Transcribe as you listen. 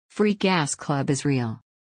Free Gas Club is real.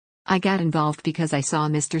 I got involved because I saw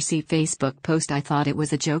Mr. C Facebook post. I thought it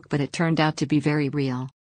was a joke, but it turned out to be very real.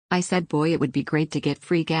 I said, boy, it would be great to get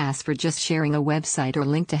free gas for just sharing a website or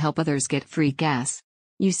link to help others get free gas.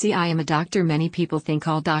 You see, I am a doctor. Many people think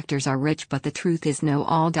all doctors are rich, but the truth is no,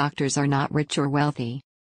 all doctors are not rich or wealthy.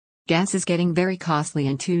 Gas is getting very costly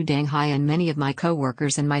and too dang high, and many of my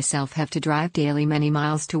coworkers and myself have to drive daily many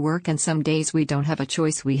miles to work, and some days we don't have a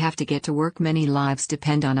choice. We have to get to work. Many lives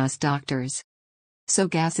depend on us doctors. So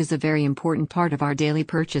gas is a very important part of our daily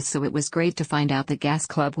purchase, so it was great to find out the Gas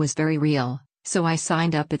Club was very real. So I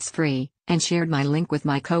signed up. It's free, and shared my link with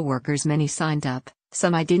my coworkers. Many signed up,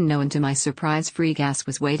 some I didn't know, and to my surprise free gas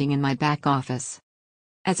was waiting in my back office.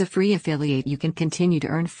 As a free affiliate, you can continue to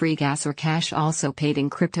earn free gas or cash, also paid in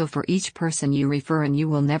crypto, for each person you refer, and you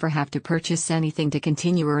will never have to purchase anything to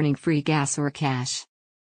continue earning free gas or cash.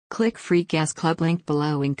 Click Free Gas Club link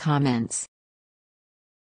below in comments.